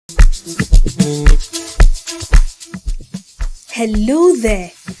Hello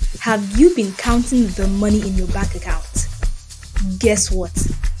there. Have you been counting the money in your bank account? Guess what?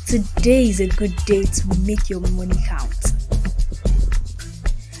 Today is a good day to make your money count.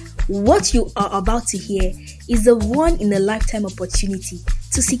 What you are about to hear is a one-in-a-lifetime opportunity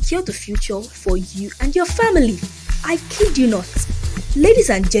to secure the future for you and your family. I kid you not. Ladies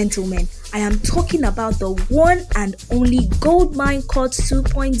and gentlemen, I am talking about the one and only Goldmine Court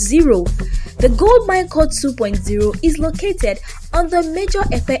 2.0. The Goldmine Court 2.0 is located on the major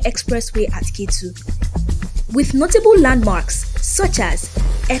Epe Expressway at Ketu, with notable landmarks such as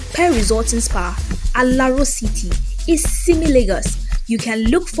Epe Resort Spa, Alaro City, Isimi, Lagos. You can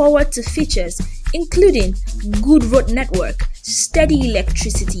look forward to features including good road network, steady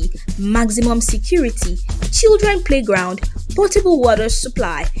electricity, maximum security, children playground, potable water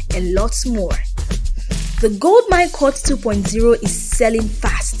supply, and lots more. The Goldmine Court 2.0 is selling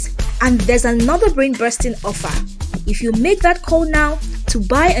fast, and there's another brain-bursting offer. If you make that call now to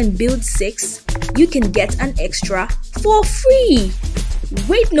buy and build 6, you can get an extra for free.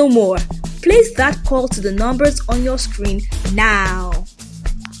 Wait no more. Place that call to the numbers on your screen now.